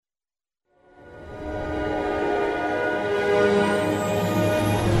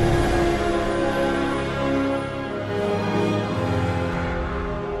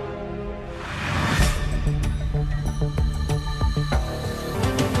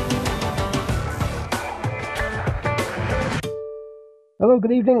Hello,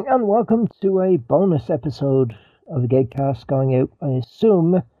 good evening, and welcome to a bonus episode of the Gatecast going out, I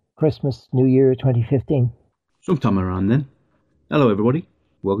assume, Christmas, New Year 2015. Sometime around then. Hello, everybody.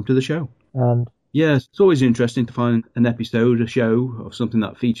 Welcome to the show. And yes, it's always interesting to find an episode, a show, of something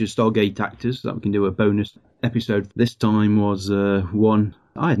that features Stargate actors that we can do a bonus episode. This time was one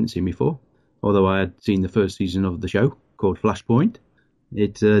I hadn't seen before, although I had seen the first season of the show called Flashpoint.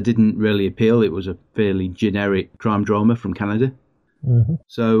 It didn't really appeal. It was a fairly generic crime drama from Canada. Mm-hmm.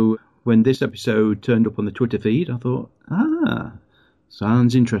 So when this episode turned up on the Twitter feed, I thought,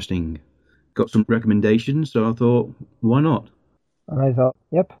 sounds interesting. Got some recommendations, so I thought, why not? And I thought,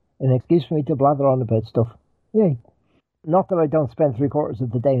 yep, an excuse for me to blather on about stuff. Yay. Not that I don't spend 3/4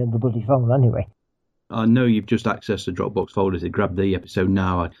 of the day on the bloody phone anyway. I know you've just accessed the Dropbox folder to grab the episode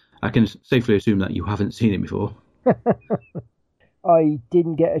now. I can safely assume that you haven't seen it before. I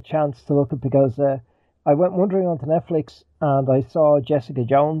didn't get a chance to look at because I went wandering onto Netflix and I saw Jessica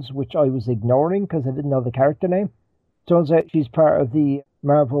Jones, which I was ignoring because I didn't know the character name. Turns out she's part of the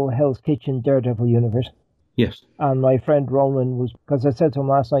Marvel Hell's Kitchen Daredevil universe. Yes. And my friend Roland was, because I said to him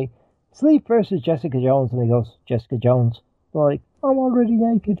last night, Sleep versus Jessica Jones, and he goes, Jessica Jones. I'm like, I'm already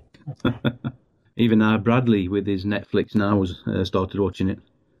naked. Even Bradley with his Netflix now has started watching it.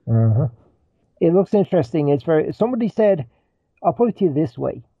 Uh-huh. It looks interesting. It's very. Somebody said, I'll put it to you this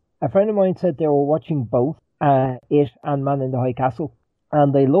way. A friend of mine said they were watching both it and Man in the High Castle,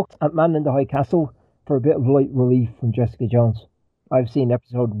 and they looked at Man in the High Castle for a bit of light relief from Jessica Jones. I've seen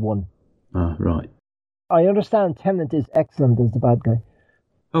episode 1. Ah, right. I understand Tennant is excellent as the bad guy.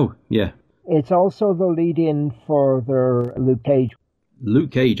 Oh, yeah. It's also the lead-in for their Luke Cage.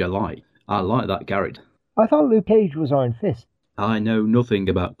 Luke Cage I like. I like that character. I thought Luke Cage was Iron Fist. I know nothing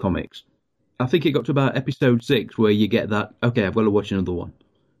about comics. I think it got to about episode 6 where you get that, okay, I've got to watch another one.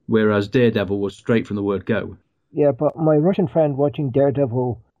 Whereas Daredevil was straight from the word go. Yeah, but my Russian friend watching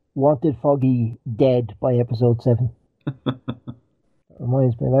Daredevil wanted Foggy dead by episode 7.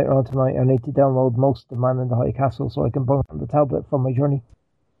 Reminds me, later on tonight I need to download most of Man in the High Castle so I can bung on the tablet for my journey.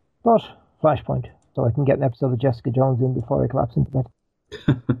 But, Flashpoint, so I can get an episode of Jessica Jones in before I collapse into bed.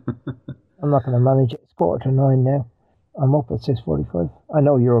 I'm not going to manage it. It's 8:45 now. I'm up at 6:45. I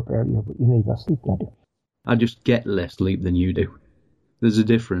know you're up earlier, but you need less sleep, don't you? I just get less sleep than you do. There's a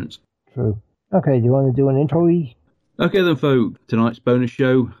difference. True. Okay, do you want to do an intro-y? Okay then, folk. Tonight's bonus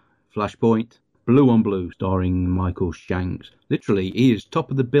show, Flashpoint, Blue on Blue, starring Michael Shanks. Literally, he is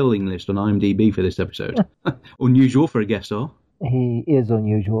top of the billing list on IMDb for this episode. Unusual for a guest star. He is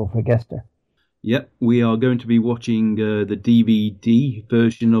unusual for a guest star. Yep, we are going to be watching the DVD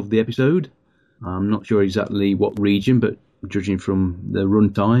version of the episode. I'm not sure exactly what region, but judging from the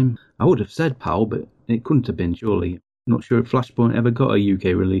runtime, I would have said PAL, but it couldn't have been, surely. Not sure if Flashpoint ever got a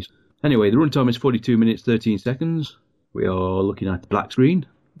UK release. Anyway, the runtime is 42 minutes, 13 seconds. We are looking at the black screen.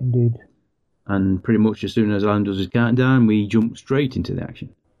 Indeed. And pretty much as soon as Alan does his countdown, we jump straight into the action.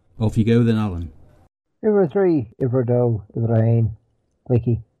 Off you go then, Alan. Ivor 3, Ivor Do, Ivor Ain,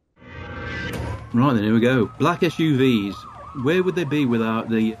 Clicky. Right then, here we go. Black SUVs. Where would they be without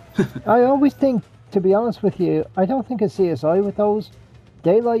the... I always think, to be honest with you, I don't think of CSI with those.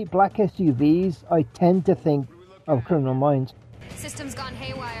 Daylight black SUVs, I tend to think of Criminal Minds. System's gone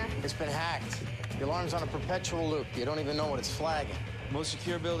haywire. It's been hacked. The alarm's on a perpetual loop. You don't even know what it's flagging. Most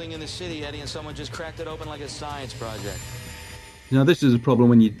secure building in the city, Eddie, and someone just cracked it open like a science project. Now, this is a problem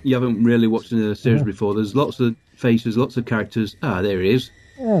when you haven't really watched a series before. There's lots of faces, lots of characters. Ah, there he is.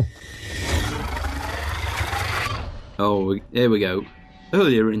 Yeah. Oh, there we go.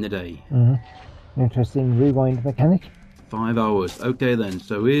 Earlier in the day. Interesting rewind mechanic. 5 hours. Okay, then.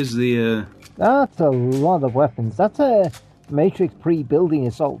 So here's the... That's a lot of weapons. That's a Matrix pre-building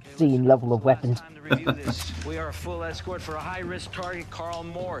assault scene level of weapons. Time to review this. We are a full escort for a high-risk target, Carl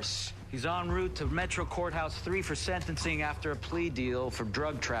Morse. He's en route to Metro Courthouse 3 for sentencing after a plea deal for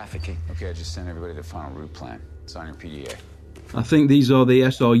drug trafficking. Okay, I just sent everybody the final route plan. It's on your PDA. I think these are the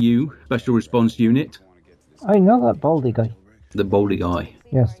SRU, Special Response Unit. I know that baldy guy. The baldy guy.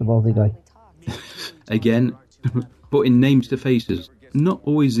 Yes, the baldy guy. Again, putting names to faces. Not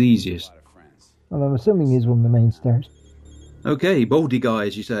always the easiest. Well, I'm assuming he's one of the main stars. Okay, baldy guy,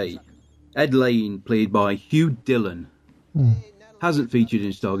 as you say. Ed Lane, played by Hugh Dillon. Hasn't featured in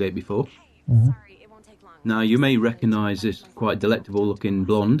Stargate before. Now, you may recognise this quite delectable-looking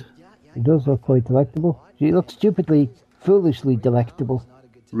blonde. He does look quite delectable. She looks stupidly, foolishly delectable.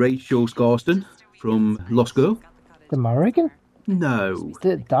 Rachel Scarston from Lost Girl. The American? No.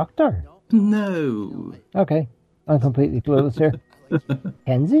 The Doctor? No. Okay, I'm completely clueless here.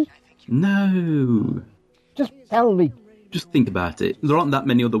 Kenzie? No. Just tell me. Just think about it. There aren't that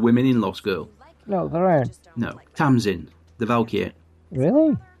many other women in Lost Girl. No, there aren't. No. Tamsin, the Valkyrie.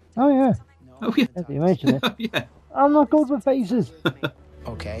 Really? Oh, yeah. Oh, yeah. As you mentioned it. Yeah. I'm not good with faces.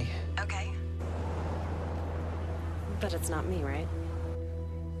 Okay. Okay. But it's not me, right?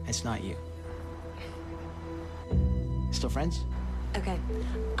 It's not you. Still friends? Okay.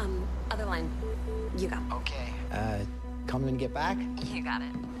 Other line. You go. Okay. Come when you get back? You got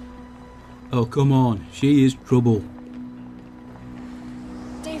it. Oh, come on. She is trouble.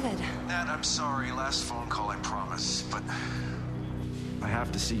 David. Nat, I'm sorry. Last phone call, I promise. But I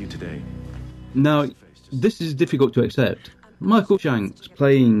have to see you today. Now, this is difficult to accept. Michael Shanks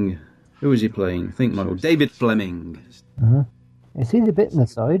playing... Who is he playing? I think Michael... David Fleming. Uh-huh. Is he the bit in the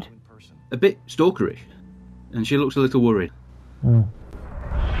side? A bit stalkerish. And she looks a little worried. Mm.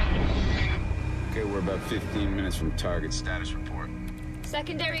 Okay, we're about 15 minutes from target. Status report.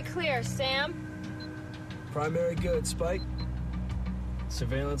 Secondary clear, Sam. Primary good, Spike.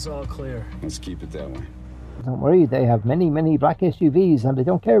 Surveillance all clear. Let's keep it that way. Don't worry, they have many, many black SUVs and they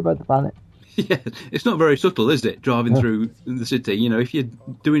don't care about the planet. Yeah, it's not very subtle, is it? Driving through the city. You know, if you're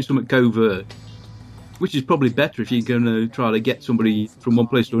doing something covert, which is probably better if you're going to try to get somebody from one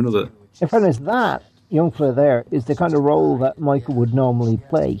place to another. In fairness, that young fella there is the kind of role that Michael would normally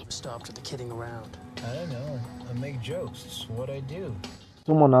play. Stop with the kidding around. I don't know. I make jokes. It's what I do.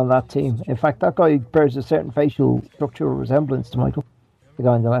 Someone on that team. In fact, that guy bears a certain facial structural resemblance to Michael, the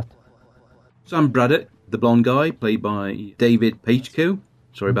guy on the left. Sam Braddock, the blonde guy, played by David Pageco.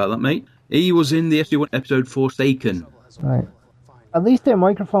 Sorry about that, mate. He was in the SG-1 episode Forsaken. Right. At least their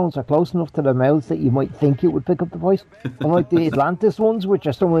microphones are close enough to their mouths that you might think it would pick up the voice. Unlike the Atlantis ones, which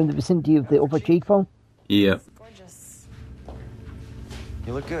are somewhere in the vicinity of the upper cheekbone. Yeah. Gorgeous.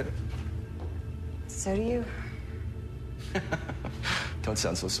 You look good. So do you. Don't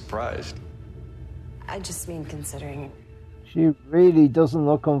sound so surprised. I just mean considering. She really doesn't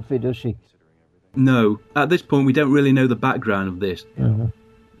look comfy, does she? No. At this point, we don't really know the background of this. Mm-hmm.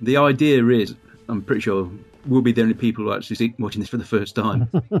 The idea is, I'm pretty sure we'll be the only people who actually see watching this for the first time.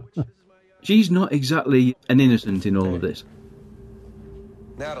 She's not exactly an innocent in all of this.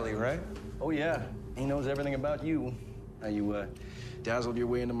 Natalie, right? Oh, yeah. He knows everything about you. How you dazzled your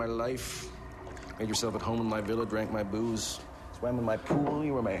way into my life, made yourself at home in my villa, drank my booze, swam in my pool.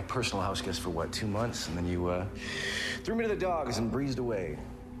 You were my personal house guest for, 2 months? And then you threw me to the dogs and breezed away.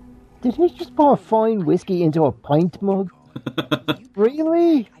 Did he just pour fine whiskey into a pint mug?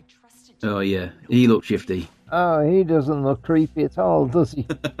 Really? Oh, yeah. He looks shifty. Oh, he doesn't look creepy at all, does he?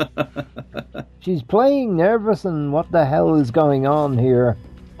 She's playing nervous and what the hell is going on here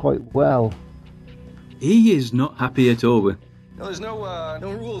quite well. He is not happy at all. No, there's no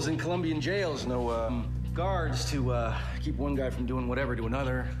rules in Colombian jails. No guards to keep one guy from doing whatever to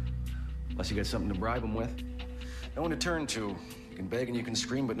another. Unless you got something to bribe him with. No one to turn to. You can beg and you can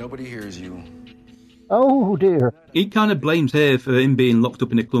scream, but nobody hears you. Oh, dear. He kind of blames her for him being locked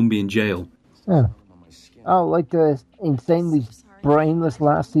up in a Colombian jail. Oh, like the insanely brainless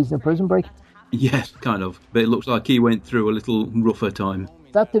last season of Prison Break? Yes, kind of. But it looks like he went through a little rougher time.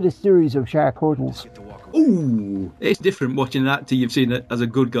 That did a series of shark hurdles. Ooh! It's different watching an actor you've seen as a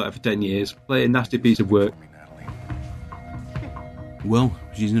good guy for 10 years play a nasty piece of work. Well,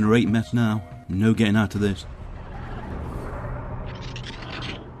 she's in a right mess now. No getting out of this.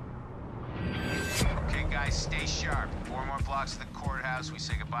 Okay, guys, stay sharp. 4 more blocks to the courthouse. We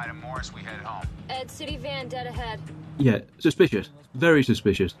say goodbye to Morris. We head home. Ed City van dead ahead. Yeah, suspicious. Very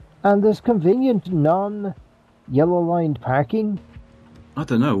suspicious. And there's convenient non-yellow-lined parking. I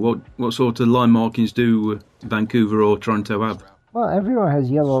don't know, what sort of line markings do Vancouver or Toronto have? Well, everywhere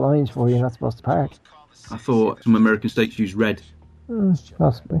has yellow lines for you're not supposed to park. I thought some American states use red.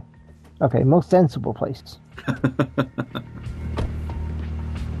 Possibly. Okay, most sensible places.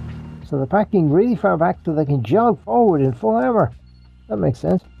 So they're parking really far back so they can jog forward in full armour. That makes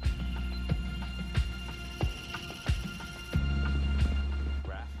sense.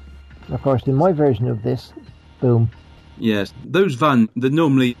 Of course, in my version of this, boom. Yes, those van, they're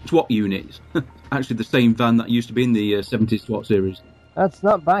normally SWAT units. Actually, the same van that used to be in the 70s SWAT series. That's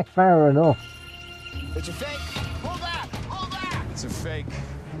not back far enough. It's a fake. Hold that. Hold that. It's a fake.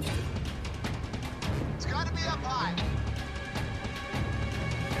 It's got to be up high.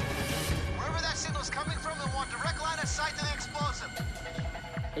 Wherever that signal's coming from, they want direct line of sight to the explosive.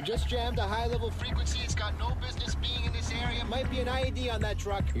 It just jammed a high-level frequency. It's got no business being in this area. Might be an IED on that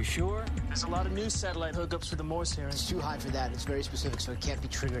truck. You sure? There's a lot of new satellite hookups for the Morse hearing. It's too high for that. It's very specific, so it can't be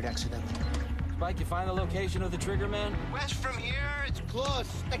triggered accidentally. Spike, you find the location of the trigger man? West from here, it's close.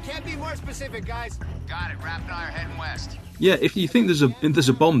 That can't be more specific, guys. Got it. Rapid and I are heading west. Yeah, if you think there's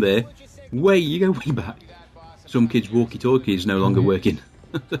a bomb there, you go way back. Some kids' walkie-talkie is no longer working.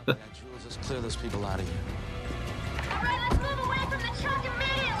 Let's clear those people out of here. All right, let's move away from the truck.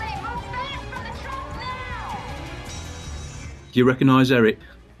 Do you recognise Eric?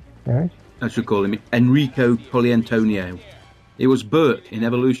 Eric? I should call him Enrico Poliantonio. It was Burke in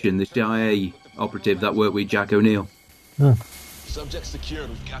Evolution, the CIA operative that worked with Jack O'Neill. Huh. Subject secured.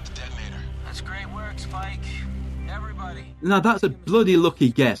 We've got the detonator. That's great work, Spike. Everybody. Now, that's a bloody lucky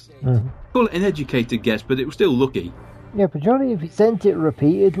guess. Mm-hmm. Call it an educated guess, but it was still lucky. Yeah, but Johnny, if he sent it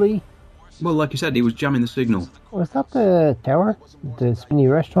repeatedly... Well, like you said, he was jamming the signal. Was that the tower? The spinny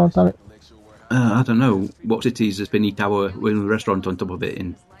restaurant on it? I don't know. What city's a spinny tower with a restaurant on top of it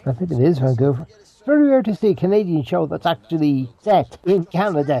in? I think it is Vancouver. It's very rare to see a Canadian show that's actually set in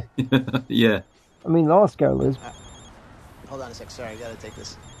Canada. Yeah. I mean, Lost Girl is. Hold on a sec. Sorry, I gotta take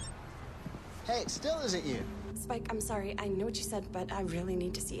this. Hey, still isn't you? Spike, I'm sorry. I know what you said, but I really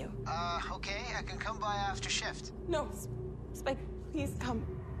need to see you. Okay. I can come by after shift. No, Spike, please come.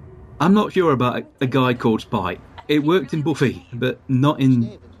 I'm not sure about a guy called Spike. It worked in Buffy, but not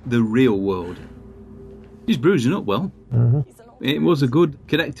in the real world. He's bruising up well. Mm-hmm. It was a good,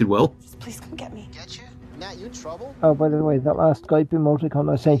 connected well. Just please come get me. Get you? Nat, you in trouble? Oh, by the way, that last Skype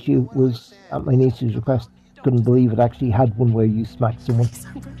emoticon I sent you was at my niece's request. Couldn't believe it actually had one where you smacked someone. Please,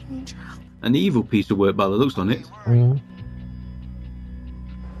 I really need your help. An evil piece of work by the looks on it. Mm-hmm.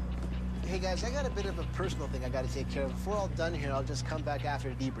 Hey guys, I got a bit of a personal thing I gotta take care of. Before all done here, I'll just come back after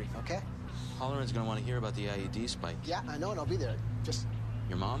the debrief, okay? Holleran's gonna want to hear about the IED, Spike. Yeah, I know, and I'll be there. Just,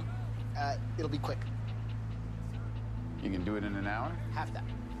 Your mom? it'll be quick. You can do it in an hour? Half that.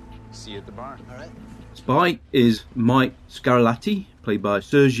 See you at the bar. All right? Spike is Mike Scarlatti, played by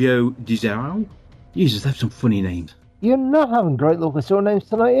Sergio Di Zaro. Jesus, they have some funny names. You're not having great luck with surnames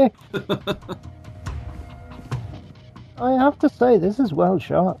tonight, eh? I have to say, this is well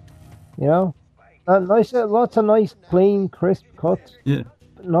shot. You know? Nice, lots of nice, clean, crisp cuts. Yeah.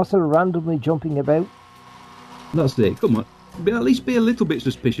 But not sort of randomly jumping about. That's it. Come on. At least be a little bit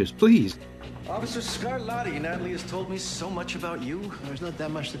suspicious, please. Officer Scarlatti, Natalie has told me so much about you. There's not that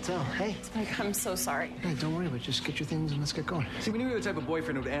much to tell. Hey? Spike, I'm so sorry. Hey, don't worry about it. Just get your things and let's get going. See, we knew you were the type of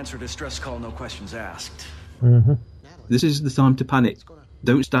boyfriend who would answer a distress call, no questions asked. Mm-hmm. This is the time to panic.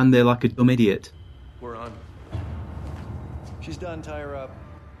 Don't stand there like a dumb idiot. We're on. She's done. Tie her up.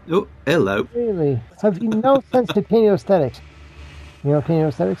 Oh, hello. Really? Have you no sense to kinesthetics? You know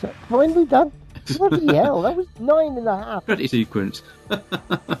kinesthetics? Finally done? Bloody hell, that was 9.5. Credit sequence.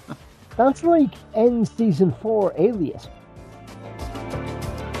 That's like end season 4 Alias.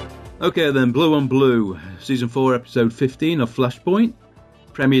 Okay then, Blue on Blue, season 4, episode 15 of Flashpoint.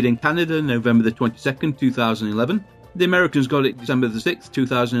 Premiered in Canada November the 22nd, 2011. The Americans got it December the 6th,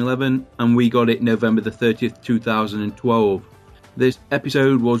 2011, and we got it November the 30th, 2012. This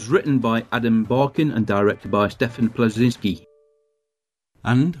episode was written by Adam Barkin and directed by Stefan Plazinski.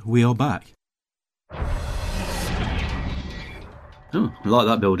 And we are back. Oh, I like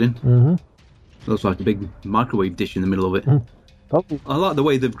that building. Mm-hmm. Looks like a big microwave dish in the middle of it. Probably. I like the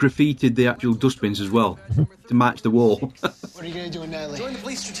way they've graffitied the actual dustbins as well, to match the wall. What are you gonna do, Natalie? Joined the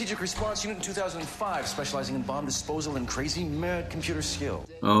Police Strategic Response Unit in 2005, specializing in bomb disposal and crazy mad computer skill.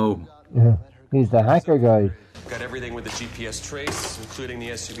 Oh. Yeah. He's the hacker guy. Got everything with the GPS trace, including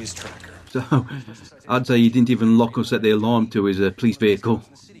the SUV's tracker. So, I'd say he didn't even lock or set the alarm to his police vehicle,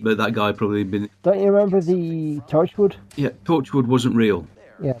 but that guy probably been... Don't you remember the Torchwood? Yeah, Torchwood wasn't real.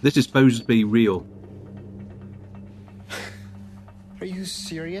 Yeah. This is supposed to be real. Are you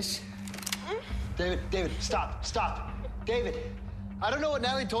serious? David, stop. David, I don't know what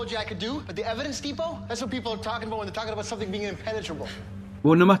Natalie told you I could do, but the evidence depot, that's what people are talking about when they're talking about something being impenetrable.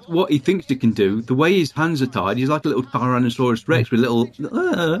 Well, no matter what he thinks he can do, the way his hands are tied, he's like a little Tyrannosaurus Rex with little...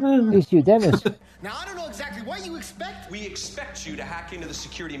 It's you, Dennis. Now, I don't know exactly what you expect. We expect you to hack into the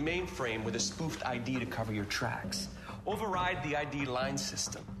security mainframe with a spoofed ID to cover your tracks. Override the ID line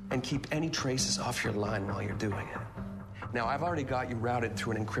system and keep any traces off your line while you're doing it. Now, I've already got you routed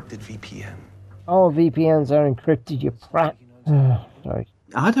through an encrypted VPN. All VPNs are encrypted, you prat. Sorry.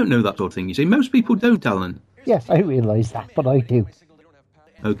 I don't know that sort of thing, you see. Most people don't, Alan. Yes, I realise that, but I do.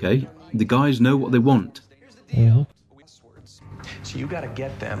 Okay, the guys know what they want. Mm-hmm. So you gotta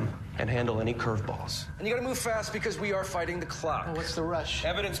get them and handle any curveballs. And you gotta move fast because we are fighting the clock. Oh, what's the rush?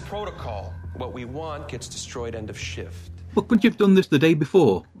 Evidence protocol. What we want gets destroyed end of shift. But couldn't you have done this the day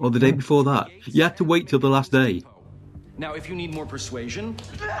before, or the day before that? You had to wait till the last day. Now, if you need more persuasion...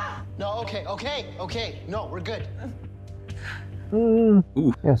 No, okay. No, we're good. Ooh.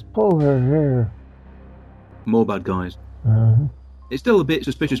 Yes, pull her hair. More bad guys. Uh-huh. It's still a bit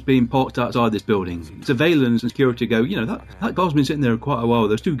suspicious being parked outside this building. Surveillance and security go, you know, that car's been sitting there quite a while.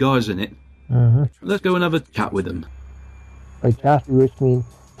 There's two guys in it. Uh-huh. Let's go and have a chat with them. By chat, we wish mean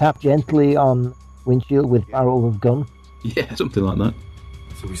tap gently on windshield with barrel of gun. Yeah, something like that.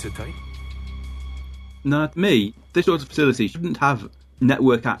 So we sit tight? Now, to me, this sort of facility shouldn't have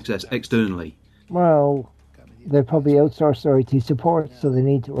network access externally. Well, they probably outsource their IT support, so they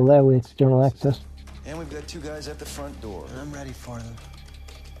need to allow external access. And we've got 2 guys at the front door. I'm ready for them.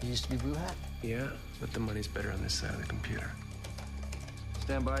 You used to be Blue Hat? Yeah, but the money's better on this side of the computer.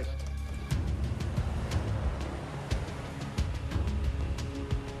 Stand by.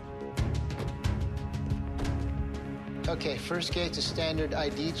 Okay, first gate's a standard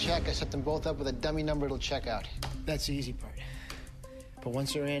ID check. I set them both up with a dummy number it'll check out. That's the easy part. But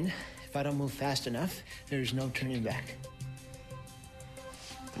once they're in, if I don't move fast enough, there's no turning back.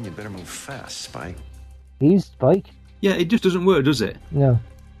 Then you better move fast, Spike. He's Spike? Yeah, it just doesn't work, does it? No.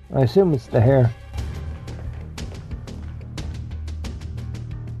 I assume it's the hair.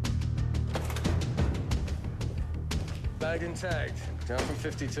 Bagged and tagged. Down from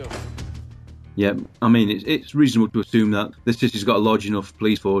 52. Yeah, I mean, it's reasonable to assume that this city's got a large enough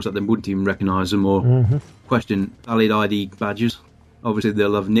police force that they wouldn't even recognise them or question valid ID badges. Obviously,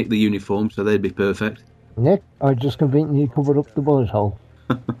 they'll have nicked the uniform, so they'd be perfect. Nick, I just conveniently covered up the bullet hole.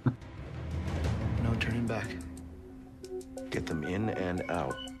 No turning back. Get them in and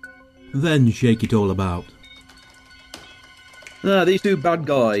out. Then shake it all about. These 2 bad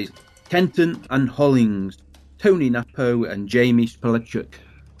guys, Kenton and Hollings, Tony Napo and Jamie Spalechuk.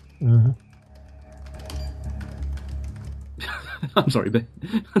 I'm sorry, but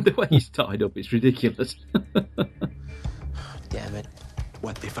the way he's tied up is ridiculous. Damn it.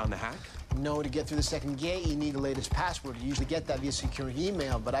 What, they found the hack? No, to get through the second gate, you need the latest password. You usually get that via secure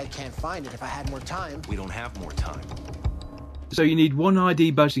email, but I can't find it. If I had more time... We don't have more time. So you need 1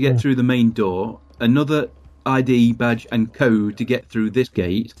 ID badge to get through the main door, another ID badge and code to get through this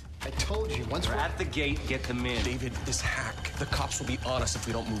gate. I told you, once we're at the gate, get them in. David, this hack. The cops will be on us if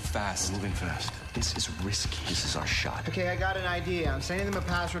we don't move fast. We're moving fast. This is risky. This is our shot. Okay, I got an idea. I'm sending them a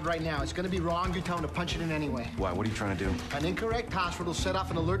password right now. It's going to be wrong. You tell them to punch it in anyway. Why? What are you trying to do? An incorrect password will set off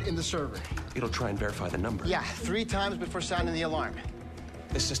an alert in the server. It'll try and verify the number. Yeah, 3 times before sounding the alarm.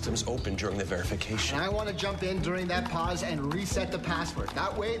 The system's open during the verification. And I want to jump in during that pause and reset the password.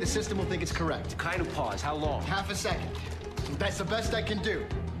 That way, the system will think it's correct. What kind of pause? How long? Half a second. That's the best I can do.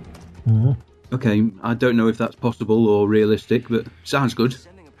 Okay, I don't know if that's possible or realistic, but sounds good.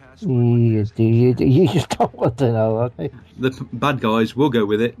 You just don't want to know, okay? The bad guys will go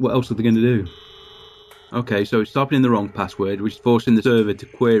with it. What else are they going to do? Okay, so it's typing in the wrong password, which is forcing the server to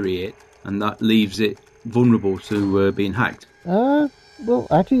query it, and that leaves it vulnerable to being hacked. Well,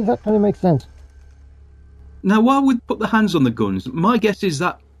 actually, that kind of makes sense. Now, why would put the hands on the guns? My guess is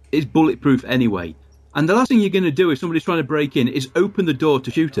that it's bulletproof anyway. And the last thing you're going to do if somebody's trying to break in is open the door to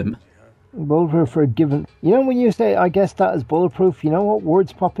shoot them. Bulletproof for a given... You know when you say, I guess that is bulletproof, you know what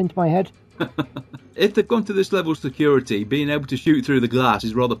words pop into my head? If they've gone to this level of security, being able to shoot through the glass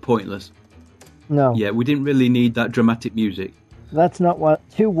is rather pointless. No. Yeah, we didn't really need that dramatic music. That's not what...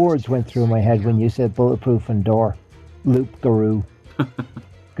 2 words went through my head when you said bulletproof and door. Loop-garoo.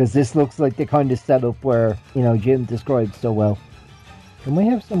 Because this looks like the kind of setup where, you know, Jim described so well. Can we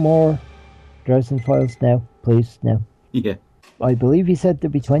have some more Dresden Files now, please? Now. Yeah. I believe he said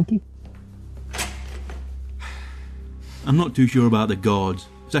there'd be 20. I'm not too sure about the guards.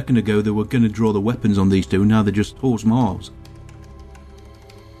 A second ago they were going to draw the weapons on these 2, now they're just horse marls.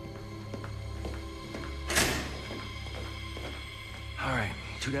 Alright,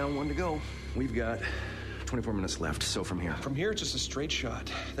 2 down, 1 to go. We've got 24 minutes left, so from here. From here, just a straight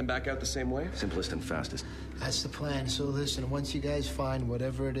shot. Then back out the same way? Simplest and fastest. That's the plan. So listen, once you guys find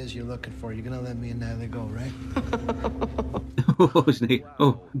whatever it is you're looking for, you're gonna let me and Natalie go, right?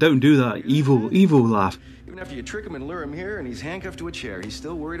 Oh, don't do that. Evil laugh. Even after you trick him and lure him here and he's handcuffed to a chair, he's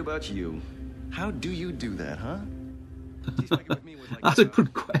still worried about you. How do you do that, huh? That's a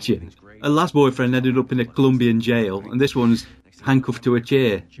good question. Her last boyfriend ended up in a Colombian jail, and this one's handcuffed to a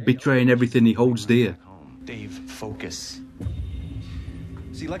chair, betraying everything he holds dear. Dave, focus.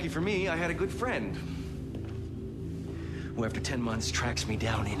 See, lucky for me, I had a good friend who, after 10 months, tracks me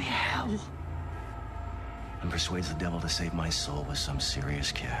down in hell and persuades the devil to save my soul with some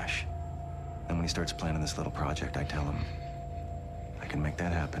serious cash. And when he starts planning this little project, I tell him I can make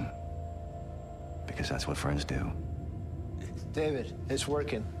that happen. Because that's what friends do. David, it's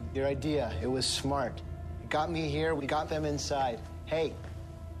working. Your idea, it was smart. It got me here, we got them inside. Hey,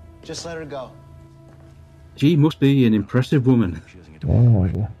 just let her go. She must be an impressive woman. Oh,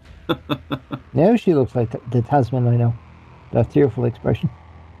 yeah. Now she looks like the Tasman I know. That tearful expression.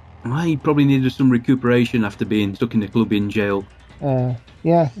 He probably needed some recuperation after being stuck in the Colombian jail.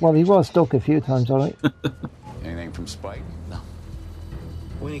 Yeah, well, he was stuck a few times, alright. Anything from Spike? No.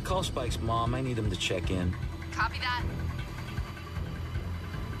 When he calls Spike's mom, I need him to check in. Copy that.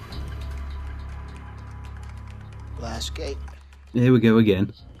 Glass gate. Here we go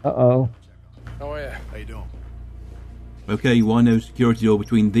again. Uh-oh. How are you? How you doing? Okay, why no security door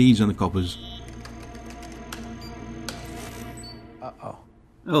between these and the coppers? Uh-oh.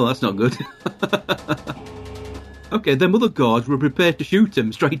 Oh, that's not good. Okay, them other guards were prepared to shoot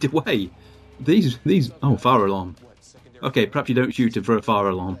him straight away. These, oh, fire alarm. Okay, perhaps you don't shoot him for a fire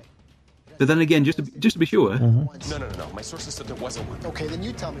alarm. But then again, just to be sure. No. My sources said there wasn't one. Okay, then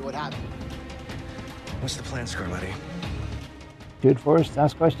you tell me what happened. What's the plan, Scarletti? Shoot first,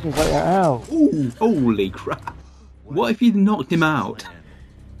 ask questions later. Ow. Ooh, holy crap. What if you knocked him out?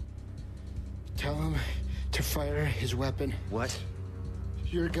 Tell him to fire his weapon. What?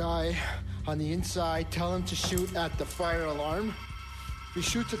 Your guy on the inside, tell him to shoot at the fire alarm. If he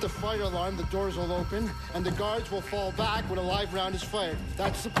shoots at the fire alarm, the doors will open, and the guards will fall back when a live round is fired.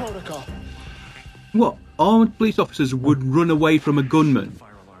 That's the protocol. What? Armed police officers would run away from a gunman?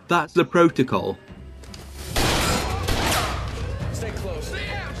 That's the protocol? Stay close.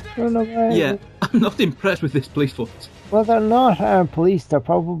 Run away. Yeah, I'm not impressed with this police force. Well, they're not armed police. They're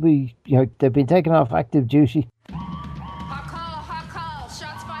probably, they've been taken off active duty. Hot call.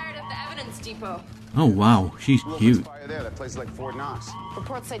 Shots fired at the evidence depot. Oh wow, she's cute. Fire there. That place is like Fort Knox.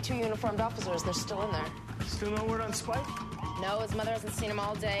 Reports say 2 uniformed officers. They're still in there. Still no word on Spike? No, his mother hasn't seen him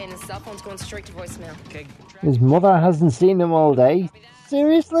all day, and his cell phone's going straight to voicemail. Okay. His mother hasn't seen him all day.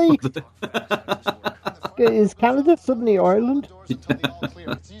 Seriously? Is Canada suddenly Ireland?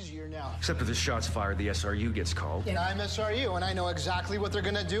 It's easier now. Except if the shot's fired, the SRU gets called. And I'm SRU, and I know exactly what they're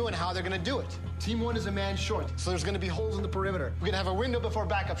gonna do and how they're gonna do it. Team 1 is a man short, so there's gonna be holes in the perimeter. We're gonna have a window before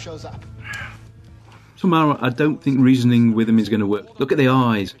backup shows up. Somehow, I don't think reasoning with him is going to work. Look at the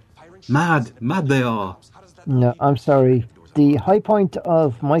eyes. Mad they are. No, I'm sorry. The high point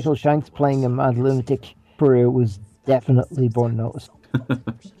of Michael Shanks playing a mad lunatic career was definitely Burn Notice.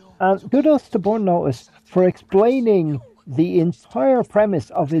 And kudos to Burn Notice for explaining the entire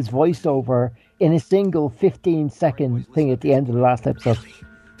premise of his voiceover in a single 15-second thing at the end of the last episode.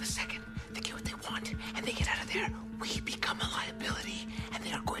 The second they get what they want and they get out of there, we become a liability and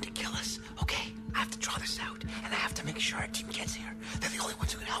they are going to kill us. Okay, I have to draw this out and I have to make sure our team gets here. They're the only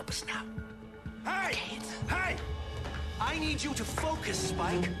ones who can help us now. Hey! Hey! I need you to focus,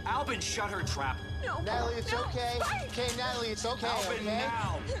 Spike. Albin shut her trap. No. Natalie, it's okay. Okay, Natalie, it's okay, Albin, okay?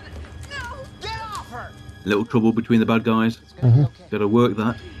 now! No. Get off her! Little trouble between the bad guys. Got to work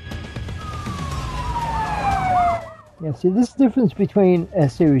that. Yeah, see, this is the difference between a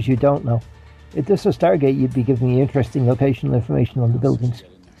series you don't know. If this was Stargate, you'd be giving me interesting locational information on the buildings.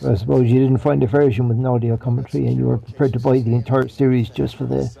 But I suppose you didn't find a version with no audio commentary and you were prepared to buy the entire series just for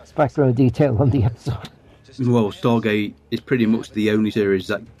the background detail on the episode. Well, Stargate is pretty much the only series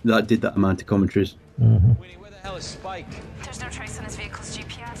that did that amount of commentaries. Wait, where the hell is Spike? There's no trace on his vehicle's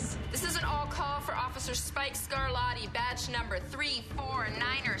GPS. This is an all call for Officer Spike Scarlatti, badge number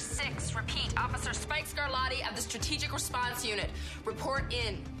 3496. Repeat, Officer Spike Scarlatti of the Strategic Response Unit. Report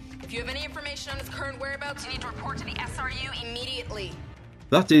in. If you have any information on his current whereabouts, you need to report to the SRU immediately.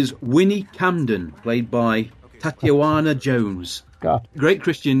 That is Winnie Camden, played by Tatiana Jones. God. Great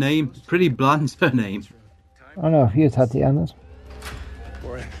Christian name, pretty bland surname. I don't know if you Tatiana's.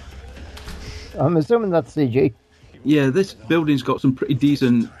 I'm assuming that's CG. Yeah, this building's got some pretty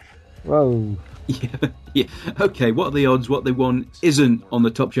decent... Whoa. Yeah. Okay, what are the odds what they want isn't on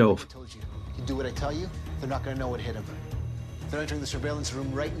the top shelf? You do what I tell you, they're not gonna know what hit them. They're entering the surveillance room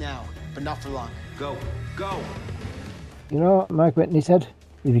right now, but not for long. Go. Go! You know what Mark Whitney said?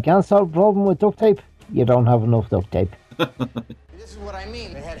 If you can't solve a problem with duct tape, you don't have enough duct tape. This is what I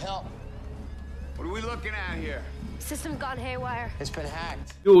mean. They had help. What are we looking at here? System gone haywire. It's been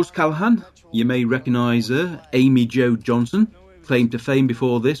hacked. George Callahan, you may recognise her. Amy Jo Johnson, claimed to fame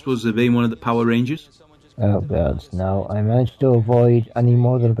before this was being one of the Power Rangers. Oh God, no. I managed to avoid any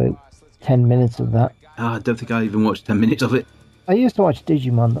more than about 10 minutes of that. I don't think I even watched 10 minutes of it. I used to watch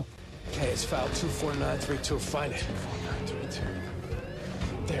Digimon though. Okay, it's file 24932. Find it.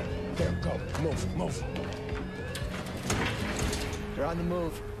 24932. There, go. Move. They're on the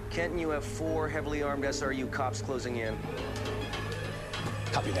move. Kenton, you have 4 heavily armed SRU cops closing in.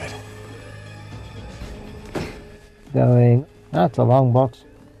 Copy that. Going, that's a long box.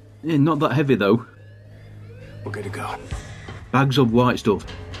 Yeah, not that heavy though. We're good to go. Bags of white stuff.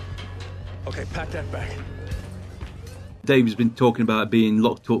 Okay, pack that bag. Dave's been talking about being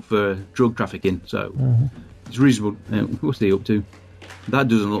locked up for drug trafficking, so it's reasonable. What's he up to? That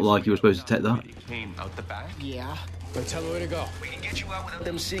doesn't look like you were supposed to take that. Came out the back? Yeah. But tell me where to go. We can get you out without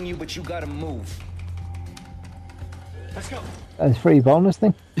them seeing you, but you gotta move. Let's go. That's a free bonus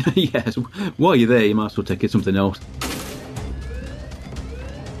thing. Yes, while you're there, you might as well take it something else.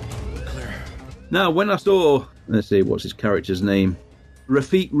 Clear. Now, when I saw, let's see, what's his character's name?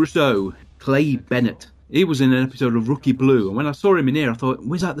 Rafik Rousseau, Clay Bennett. He was in an episode of Rookie Blue, and when I saw him in here, I thought,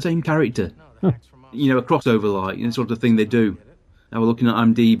 was that the same character? You know, a crossover like, you know, sort of thing they do. I was looking at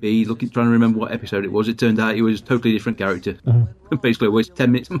IMDb, trying to remember what episode it was. It turned out he was a totally different character. Basically, I wasted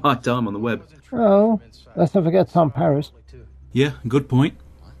 10 minutes of my time on the web. Oh, let's not forget Tom Paris. Yeah, good point.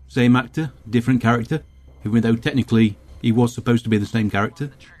 Same actor, different character, even though technically he was supposed to be the same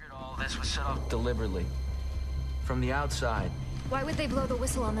character. All this was set up deliberately. From the outside. Why would they blow the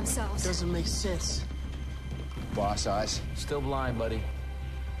whistle on themselves? Doesn't make sense. Boss eyes. Still blind, buddy.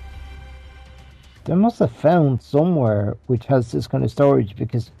 They must have found somewhere which has this kind of storage,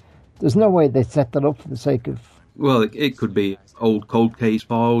 because there's no way they set that up for the sake of... Well, it could be old cold case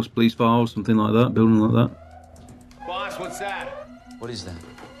files, police files, something like that, building like that. Boss, what's that? What is that?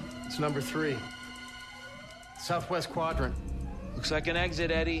 It's number 3. Southwest quadrant. Looks like an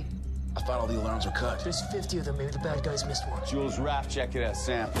exit, Eddie. I thought all the alarms were cut. There's 50 of them. Maybe the bad guys missed one. Jules Raft, check it out,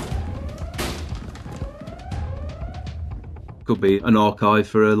 Sam. Could be an archive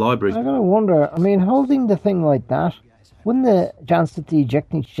for a library. I gotta wonder, I mean, holding the thing like that, wouldn't the chance that the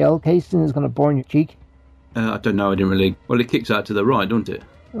ejecting shell casing is going to burn your cheek? I don't know, I didn't really... Well, it kicks out to the right, doesn't it?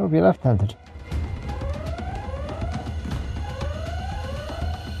 It'll be left-handed.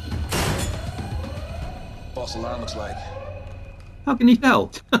 False alarm looks like. How can you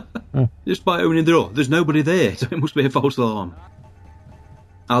tell? Just by opening the door. There's nobody there, so it must be a false alarm.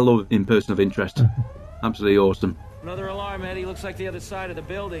 I love In Person of Interest. Absolutely awesome. Another alarm, Eddie. Looks like the other side of the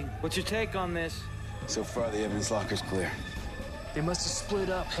building. What's your take on this? So far, the evidence locker's clear. They must have split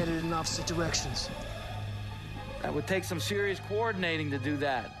up, headed in opposite directions. That would take some serious coordinating to do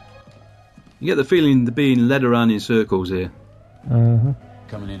that. You get the feeling they're being led around in circles here.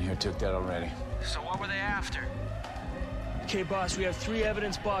 Coming in here took that already. So what were they after? Okay, boss, we have 3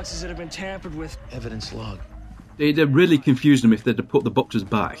 evidence boxes that have been tampered with. Evidence log. They'd really confused them if they'd have put the boxes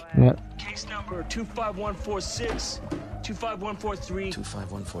back. Yeah. Case number 25146, 25143,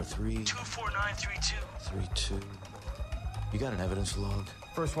 25143, 24932. 32. You got an evidence log?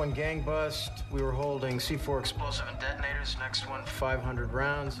 First one, gang bust. We were holding C4 explosive and detonators. Next one, 500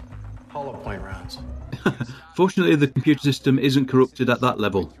 rounds. Hollow point rounds. Fortunately, the computer system isn't corrupted at that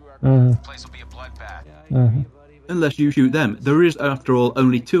level. The place will be a bloodbath. Unless you shoot them. There is, after all,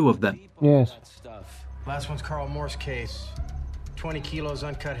 only 2 of them. Yes. Last one's Carl Morse case. 20 kilos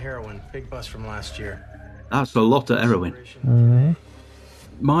uncut heroin. Big bust from last year. That's a lot of heroin.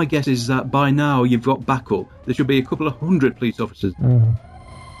 My guess is that by now you've got backup. There should be a couple of 100 police officers.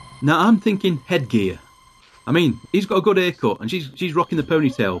 Now, I'm thinking headgear. I mean, he's got a good haircut, and she's rocking the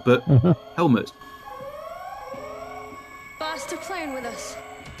ponytail, but helmets. Boss, they're playing with us.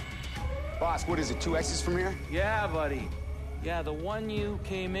 Boss, what is it, 2 X's from here? Yeah, buddy. Yeah, the one you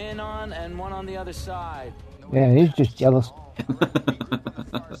came in on and one on the other side. Yeah, he's just jealous.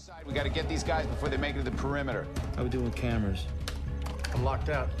 We gotta get these guys before they make it to the perimeter. How we doing with cameras? I'm locked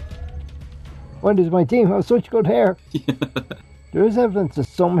out. Why does my team have such good hair? There is evidence of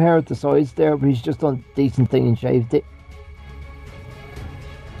some hair at the sides there, but he's just done a decent thing and shaved it.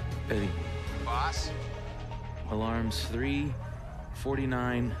 Eddie. Boss? Alarms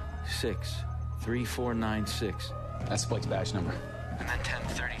 3496. 3496. That's Spike's badge number. And then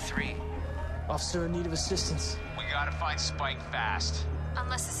 1033. Officer in need of assistance. We gotta find Spike fast.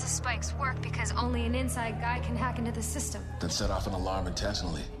 Unless this is Spike's work, because only an inside guy can hack into the system. Then set off an alarm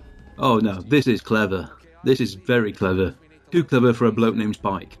intentionally. Oh no, this is clever. This is very clever. Too clever for a bloke named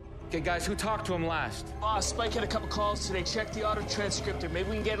Spike. Okay, guys, who talked to him last? Boss, Spike had a couple calls today. Check the auto transcriptor.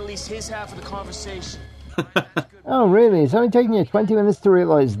 Maybe we can get at least his half of the conversation. Oh, really? It's only taking you 20 minutes to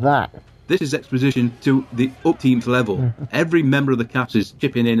realise that. This is exposition to the upteenth level. Every member of the cast is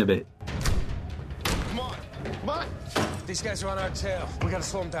chipping in a bit. Come on. These guys are on our tail. We gotta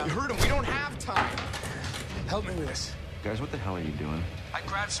slow them down. You heard him. We don't have time. Help me with this. Guys, what the hell are you doing? I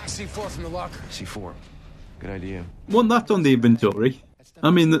grabbed some C4 from the locker. C4. Good idea. Want that on the inventory? I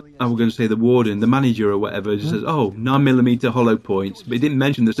mean, I was going to say the warden, the manager or whatever, just says, oh, 9mm hollow points, but he didn't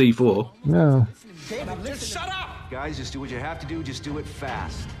mention the C4. No. David, just shut up! Guys, just do what you have to do. Just do it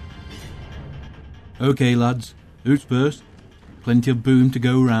fast. Okay, lads. Who's first? Plenty of boom to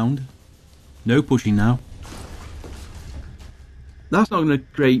go round. No pushing now. That's not going to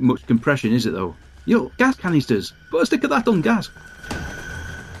create much compression, is it, though? Yo, gas canisters. Put a stick of that on gas.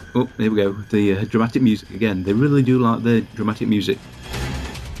 Oh, here we go. The dramatic music again. They really do like the dramatic music.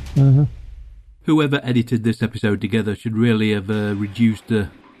 Whoever edited this episode together should really have reduced the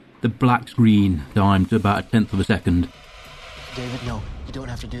black screen time to about 1/10 of a second. David, no. You don't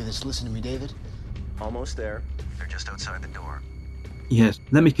have to do this. Listen to me, David. Almost there. They're just outside the door. Yes,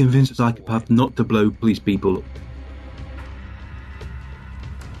 let me convince a psychopath not to blow police people up.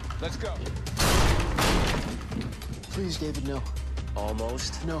 Let's go. Please, David, no.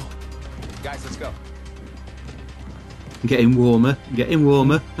 Almost. No. Guys, let's go. Getting warmer.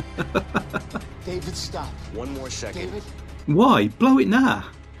 David, stop. One more second. David? Why? Blow it now.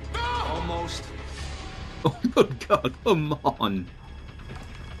 Almost. Oh, good God, come on.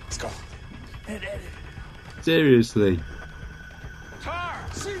 Let's go. Seriously. Tar!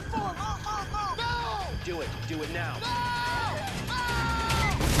 C4! No! Do it. Do it now.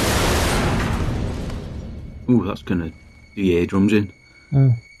 Ooh, that's gonna do your eardrums in.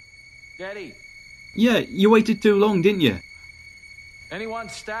 Getty, Yeah, you waited too long, didn't you? anyone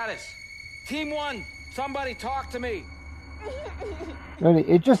status? Team 1, somebody talk to me. Really,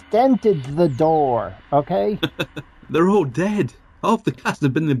 it just dented the door, okay? They're all dead. Half the cast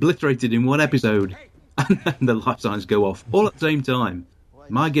have been obliterated in one episode. And then the life signs go off, all at the same time.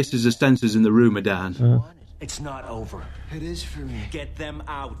 My guess is the sensors in the room are down. It's not over. It is for me. Get them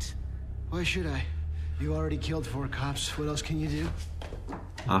out. Why should I? You already killed 4 cops. What else can you do?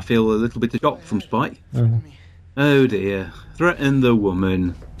 I feel a little bit of shock from Spike. Oh dear. Threaten the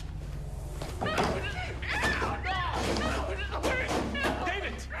woman.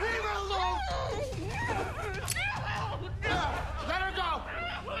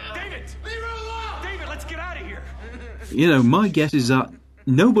 You know, my guess is that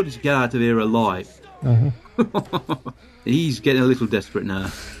nobody's get out of here alive. He's getting a little desperate now.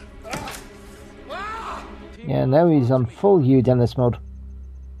 Yeah, now he's on full Hugh Dennis mode.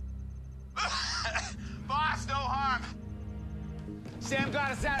 Boss, no harm. Sam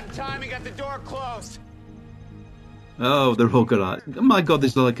got us out in time. He got the door closed. Oh, they're all good at it. Oh my God,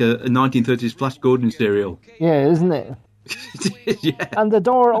 this is like a 1930s Flash Gordon serial. Yeah, isn't it? Yeah. And the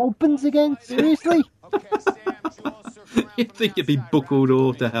door opens again? Seriously? You'd think it'd be buckled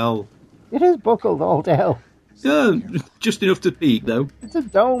all to hell. It is buckled all to hell. Yeah, just enough to peek, though. It's a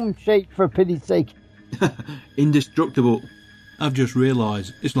dome shape, for pity's sake. Indestructible. I've just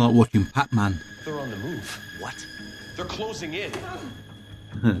realised it's like watching Pac-Man. They're on the move. What? They're closing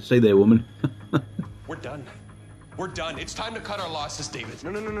in. Say there, woman. We're done. We're done. It's time to cut our losses, David.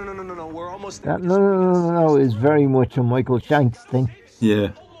 No. We're almost there. That no is very much a Michael Shanks thing.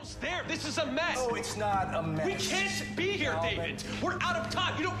 Yeah. Almost there. This is a mess. Oh, it's not a mess. We can't be here, David. We're out of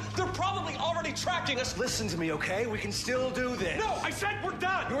time. You know, they're probably already tracking us. Listen to me, okay? We can still do this. No, I said we're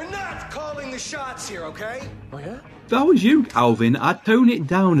done. You're not calling the shots here, okay? Oh, yeah? If that was you, Alvin, I'd tone it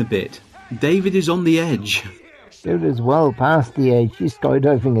down a bit. David is on the edge. Dude is well past the age. She's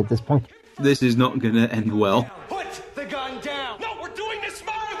skydiving at this point. This is not going to end well. Put the gun down. No, we're doing this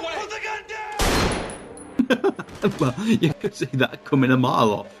my way. Put the gun down. Well, you could see that coming a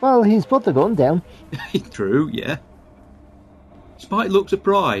mile off. Well, he's put the gun down. True, yeah. Spike looks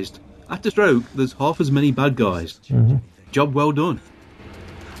surprised. After Stroke, there's half as many bad guys. Job well done.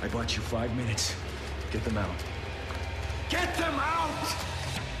 I bought you 5 minutes. Get them out. Get them out!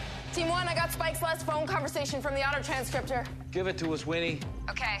 Team 1, I got Spike's last phone conversation from the auto transcriptor. Give it to us, Winnie.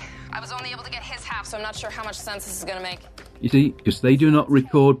 Okay, I was only able to get his half, so I'm not sure how much sense this is gonna make. You see, because they do not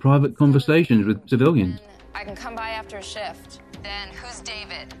record private conversations with civilians. I can come by after a shift. Then, who's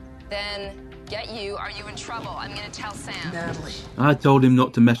David? Then, get you. Are you in trouble? I'm gonna tell Sam. Natalie. I told him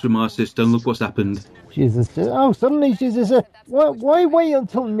not to mess with my sister, and look what's happened. Jesus. Oh, suddenly she's just why wait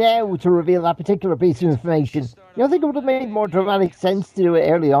until now to reveal that particular piece of information? You don't think it would have made more dramatic sense to do it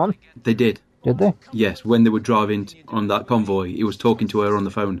early on? They did. Did they? Yes, when they were driving on that convoy, he was talking to her on the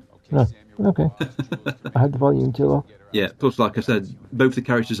phone. No. Okay. I had the volume too low. Yeah, plus, like I said, both the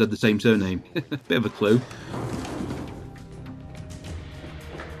characters had the same surname. Bit of a clue.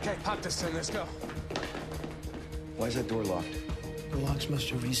 Okay, pop this thing. Let's go. Why is that door locked? The locks must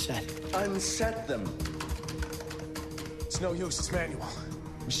have reset. Unset them. It's no use. It's manual.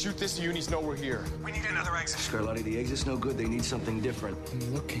 We shoot this, the unis know we're here. We need another exit. Scarlatti, the exit's no good. They need something different.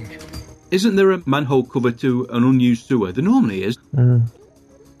 I'm looking. Isn't there a manhole cover to an unused sewer? There normally is. And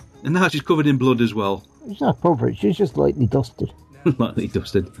now she's covered in blood as well. She's not covered, she's just lightly dusted. Lightly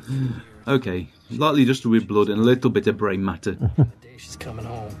dusted. Okay, lightly dusted with blood and a little bit of brain matter. The day she's coming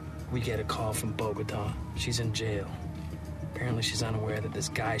home, we get a call from Bogota. She's in jail. Apparently she's unaware that this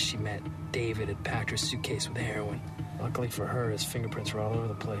guy she met, David, had packed her suitcase with heroin. Luckily for her, his fingerprints were all over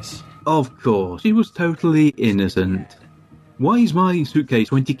the place. Of course, she was totally innocent. Why is my suitcase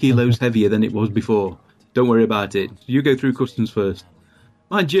 20 kilos heavier than it was before? Don't worry about it. You go through customs first.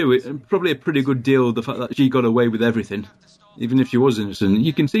 Mind you, it's probably a pretty good deal, the fact that she got away with everything. Even if she was innocent,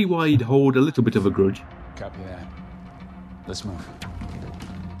 you can see why he'd hold a little bit of a grudge. Copy that. Let's move.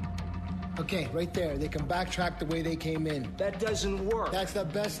 Okay, right there. They can backtrack the way they came in. That doesn't work. That's the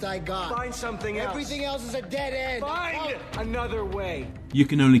best I got. Find something else. Everything else is a dead end. Find another way. You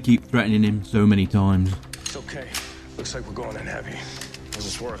can only keep threatening him so many times. It's okay. Looks like we're going in heavy. How's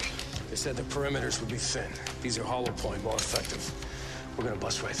this work? They said the perimeters would be thin. These are hollow point, more effective. We're gonna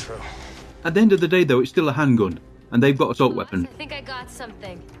bust right through. At the end of the day, though, it's still a handgun, and they've got an assault weapon. I think I got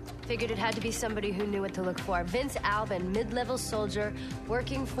something. Figured it had to be somebody who knew what to look for. Vince Albin, mid-level soldier,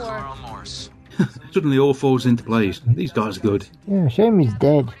 working for... Carl Morse. Suddenly all falls into place. These guys are good. Yeah, shame he's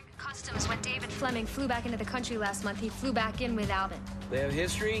dead. Customs when David Fleming flew back into the country last month. He flew back in with Albin. They have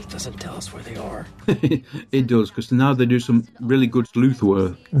history? Doesn't tell us where they are. It does, because now they do some really good sleuth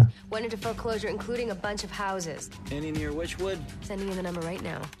work. Went into foreclosure, including a bunch of houses. Any near Witchwood? Sending you the number right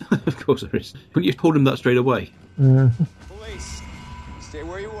now. Of course there is. Couldn't you have told him that straight away? Police, stay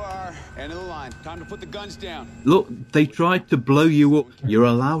where you are. End of the line. Time to put the guns down. Look, they tried to blow you up. You're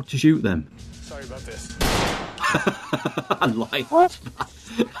allowed to shoot them. Sorry about this. I like what?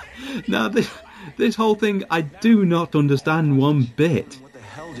 Now, this whole thing, I do not understand one bit. What the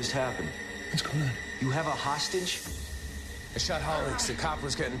hell just happened? What's going on? You have a hostage? I shot Hollings. The cop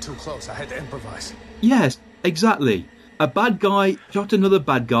was getting too close. I had to improvise. Yes, exactly. A bad guy shot another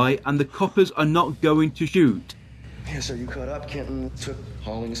bad guy, and the coppers are not going to shoot. Yes, sir, you caught up. Kenton took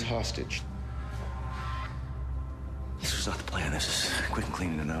Hollings hostage. This was not the plan. This is quick and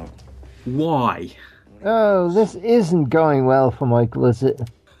cleaning it out. Why? Oh, this isn't going well for Michael, is it?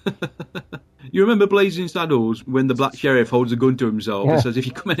 You remember Blazing Saddles when the black sheriff holds a gun to himself and says, if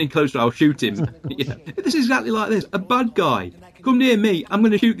you come any closer, I'll shoot him? Yeah. This is exactly like this. A bad guy. Come near me, I'm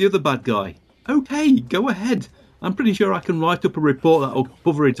going to shoot the other bad guy. Okay, go ahead. I'm pretty sure I can write up a report that'll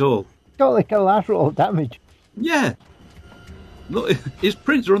cover it all. Got like collateral damage. Yeah. Look, his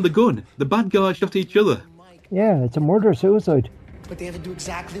prints are on the gun. The bad guys shot each other. Yeah, it's a murder-suicide. But they have to do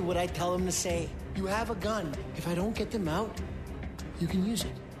exactly what I tell them to say. You have a gun. If I don't get them out, you can use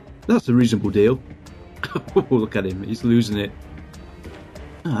it. That's a reasonable deal. Oh, look at him. He's losing it.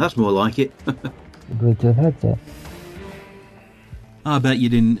 Ah, that's more like it. Bluetooth headset. I bet you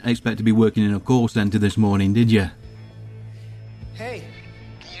didn't expect to be working in a call centre this morning, did you? Hey,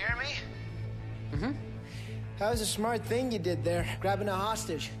 can you hear me? Mm-hmm. That was a smart thing you did there, grabbing a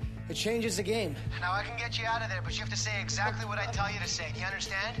hostage. It changes the game. Now I can get you out of there, but you have to say exactly what I tell you to say. Do you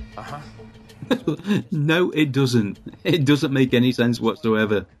understand? Uh-huh. No, it doesn't. It doesn't make any sense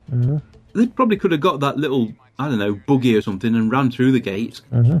whatsoever. Mm-hmm. They probably could have got that little, I don't know, buggy or something and ran through the gates.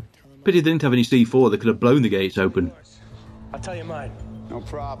 Mm-hmm. Pity they didn't have any C4. They could have blown the gates open. I'll tell you mine. No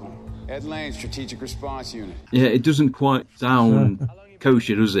problem. Ed Lane, Strategic Response Unit. Yeah, it doesn't quite sound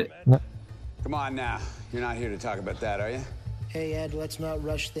kosher, does it? Come on now. You're not here to talk about that, are you? Hey, Ed, let's not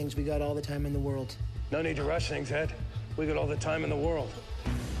rush things. We got all the time in the world. No need to rush things, Ed. We got all the time in the world.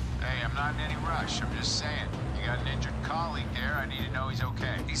 Hey, I'm not in any rush. I'm just saying. You got an injured colleague there. I need to know he's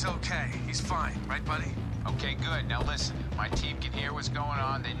okay. He's okay. He's fine. Right, buddy? Okay, good. Now listen. My team can hear what's going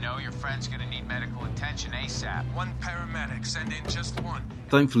on. They know your friend's gonna need medical attention ASAP. One paramedic. Send in just one.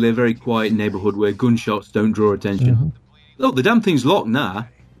 Thankfully, a very quiet neighbourhood where gunshots don't draw attention. Mm-hmm. Look, the damn thing's locked now.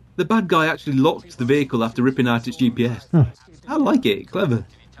 The bad guy actually locked the vehicle after ripping out its GPS. I like it. Clever.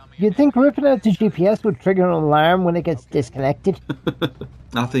 You'd think ripping out the GPS would trigger an alarm when it gets disconnected.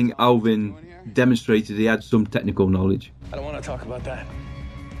 I think Alvin demonstrated he had some technical knowledge. I don't want to talk about that.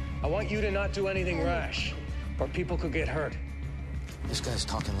 I want you to not do anything rash, or people could get hurt. This guy's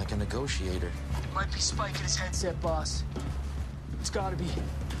talking like a negotiator. Might be Spike in his headset, boss. It's gotta be.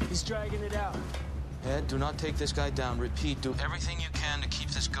 He's dragging it out. Ed, do not take this guy down. Repeat, do everything you can to keep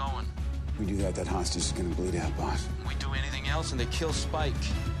this going. We do that hostage is gonna bleed out, boss. We do anything else and they kill Spike.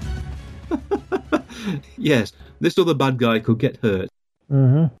 Yes, this other bad guy could get hurt.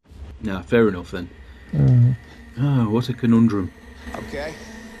 Mm-hmm. Yeah, fair enough then. Mm-hmm. Oh, what a conundrum. Okay.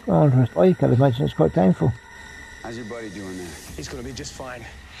 Going for a spike, I'd imagine it's quite painful. How's your buddy doing there? He's gonna be just fine.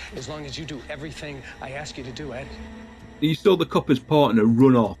 As long as you do everything I ask you to do, Ed. You saw the copper's partner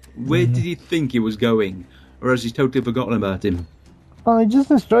run off. Where did he think he was going? Or has he totally forgotten about him? Well, it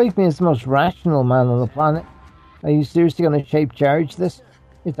doesn't strike me as the most rational man on the planet. Are you seriously going to shape charge this?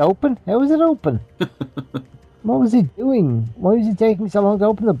 It's open? How is it open? What was he doing? Why was he taking so long to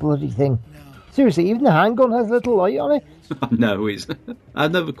open the bloody thing? Seriously, even the handgun has a little light on it? No, I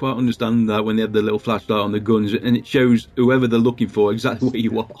never quite understand that when they have the little flashlight on the guns and it shows whoever they're looking for exactly where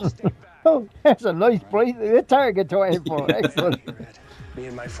you are. Oh, that's a nice bright target to aim for. Yeah. Excellent. Me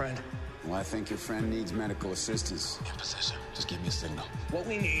and my friend. Well, I think your friend needs medical assistance. In position. Just give me a signal. What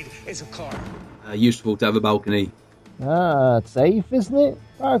we need is a car. Useful to have a balcony. Ah, it's safe, isn't it?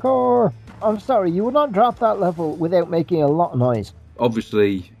 Parkour! I'm sorry, you would not drop that level without making a lot of noise.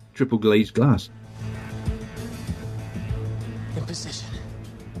 Obviously, triple glazed glass. In position.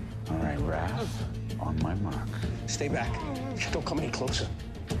 All right, Raph. On my mark. Stay back. Don't come any closer.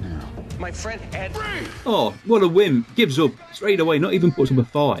 My friend Ed. Oh, what a wimp. Gives up straight away, not even puts up a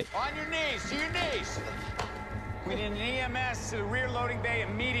fight. On your knees, to your knees. We need an EMS to the rear loading bay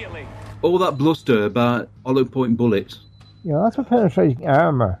immediately. All that bluster about hollow point bullets. You know, that's for penetrating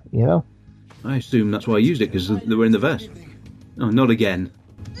armour, you know? I assume that's why I used it, because they were in the vest. Oh, not again.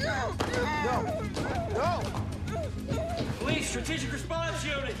 No. Police Strategic Response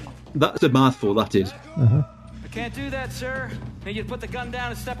Unit. That's a mouthful, that is. I can't do that, sir. Need you to put the gun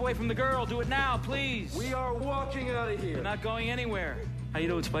down and step away from the girl. Do it now, please. We are walking out of here. You're not going anywhere. How you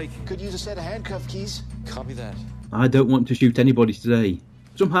doing, Spike? Could use a set of handcuff keys. Copy that. I don't want to shoot anybody today.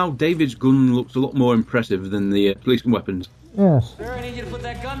 Somehow David's gun looks a lot more impressive than the police weapons. Yes. Sir, I need you to put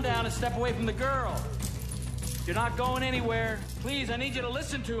that gun down and step away from the girl. You're not going anywhere. Please, I need you to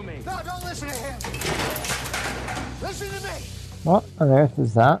listen to me. No, don't listen to him. Listen to me. What on earth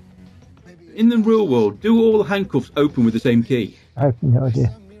is that? In the real world, do all the handcuffs open with the same key? I have no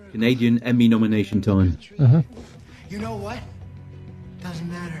idea. Canadian Emmy nomination time. You know what? Doesn't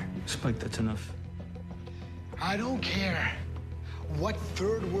matter. Spike, that's enough. I don't care what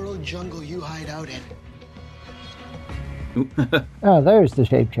third world jungle you hide out in. Oh, there's the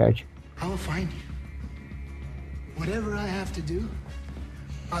shape charge. I will find you. Whatever I have to do,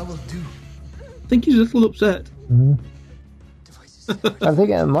 I will do. I think he's a little upset. I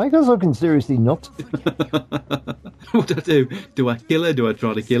think Michael's looking seriously nuts. What do I do? Do I kill her? Do I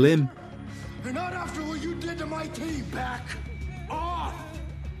try to kill him? You're not after what you did to my team. Back off.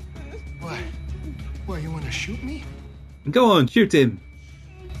 What? What, you want to shoot me? Go on, shoot him.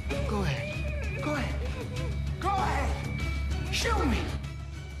 Go ahead. Go ahead. Go ahead. Shoot me.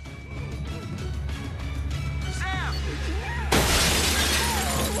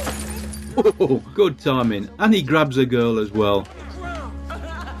 Oh, good timing. And he grabs a girl as well.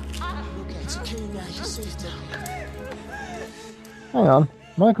 It's okay now. You're safe down. Hang on.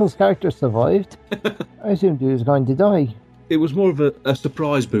 Michael's character survived. I assumed he was going to die. It was more of a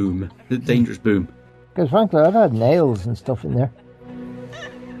surprise boom, a dangerous boom. Because frankly, I've had nails and stuff in there.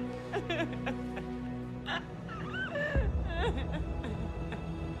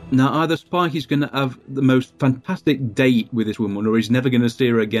 Now, either Spike is going to have the most fantastic date with this woman, or he's never going to see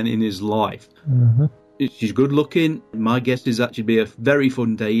her again in his life. She's good looking. My guess is that should be a very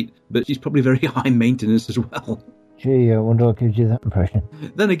fun date, but she's probably very high maintenance as well. Gee, I wonder what gives you that impression.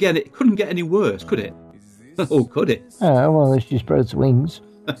 Then again, it couldn't get any worse, could it? Oh, could it? Well, if she spreads wings.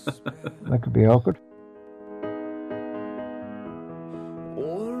 That could be awkward.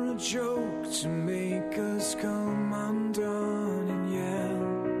 Or a joke to make us come undone and yell.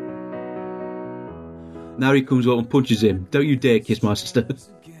 Now he comes up and punches him. Don't you dare kiss my sister.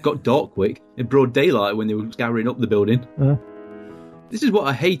 Got dark quick. In broad daylight when they were scouring up the building. This is what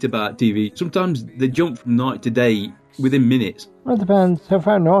I hate about TV. Sometimes they jump from night to day within minutes. Well, it depends. How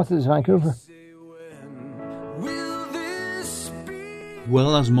far north is Vancouver?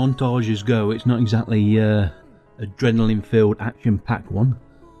 Well, as montages go, it's not exactly adrenaline-filled, action-packed one.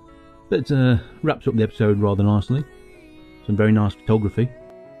 But wraps up the episode rather nicely. Some very nice photography.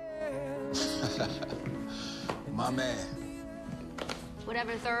 My man.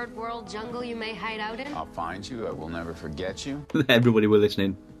 Whatever third world jungle you may hide out in. I'll find you. I will never forget you. Everybody were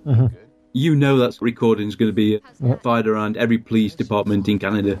listening. You know that recording's going to be fired around every police department in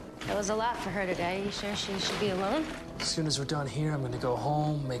Canada. That was a lot for her today. You sure she should be alone? As soon as we're done here, I'm gonna go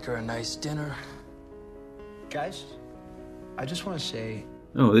home, make her a nice dinner. Guys, I just want to say...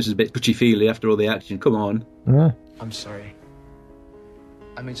 Oh, this is a bit touchy-feely after all the action. Come on. I'm sorry.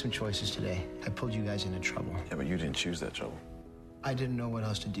 I made some choices today. I pulled you guys into trouble. Yeah, but you didn't choose that trouble. I didn't know what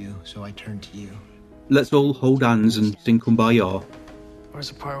else to do, so I turned to you. Let's all hold hands and sing Kumbaya. Where's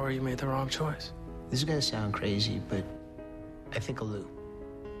the part where you made the wrong choice? This is gonna sound crazy, but I think of Lou.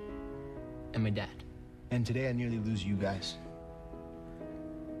 And my dad. And today I nearly lose you guys.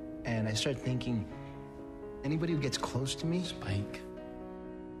 And I start thinking, anybody who gets close to me... Spike,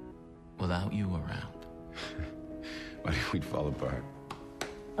 without you around, I think we'd fall apart.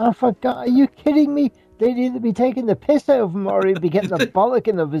 Oh, for God, are you kidding me? They'd either be taking the piss out of him or he'd be getting the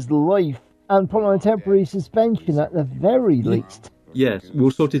bollocking of his life and put on a temporary suspension at the very least. Yes,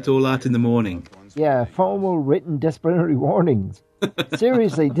 we'll sort it all out in the morning. Yeah, formal written disciplinary warnings.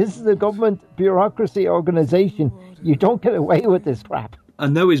 Seriously, this is a government bureaucracy organisation. You don't get away with this crap. I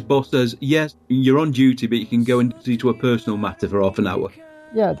know his boss says, yes, you're on duty, but you can go and see to a personal matter for half an hour.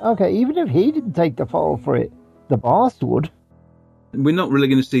 Yeah, okay, even if he didn't take the fall for it, the boss would. We're not really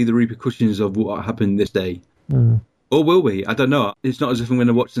going to see the repercussions of what happened this day. Or will we? I don't know. It's not as if I'm going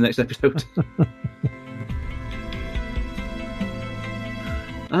to watch the next episode.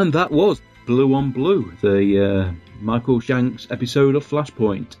 And that was Blue on Blue, the Michael Shanks episode of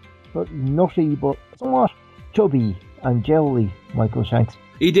Flashpoint. But nutty, but somewhat chubby and jelly Michael Shanks.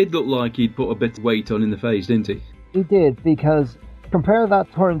 He did look like he'd put a bit of weight on in the face, didn't he? He did, because compare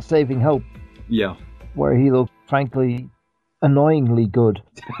that to Saving Hope. Yeah. Where he looked, frankly, annoyingly good.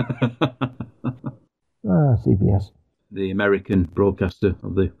 CBS. The American broadcaster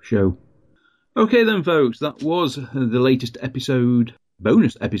of the show. Okay then, folks, that was the latest episode,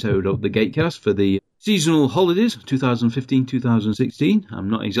 bonus episode of the Gatecast for the seasonal holidays, 2015-2016. I'm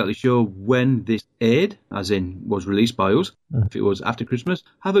not exactly sure when this aired, as in was released by us. If it was after Christmas,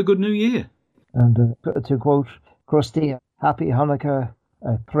 have a good New Year. And to quote Krusty, Happy Hanukkah,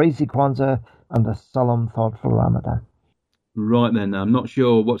 a crazy Kwanzaa, and a solemn, thoughtful Ramadan. Right then, I'm not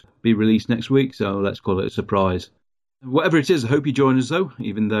sure what's be released next week, so let's call it a surprise. Whatever it is, I hope you join us though,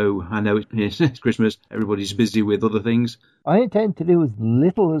 even though I know it's Christmas, everybody's busy with other things. I intend to do as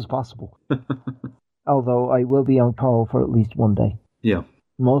little as possible. Although I will be on call for at least one day. Yeah.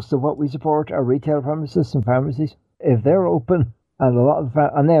 Most of what we support are retail premises and pharmacies. If they're open, and a lot of...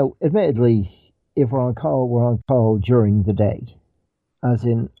 and now, admittedly, if we're on call during the day. As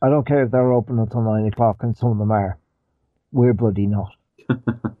in, I don't care if they're open until 9 o'clock, and some of them are. We're bloody not.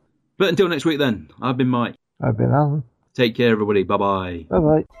 But until next week then, I've been Mike. I've been Alan. Take care, everybody. Bye-bye.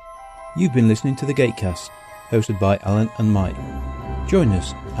 Bye-bye. You've been listening to The Gatecast, hosted by Alan and Mike. Join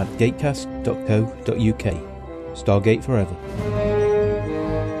us at gatecast.co.uk. Stargate forever.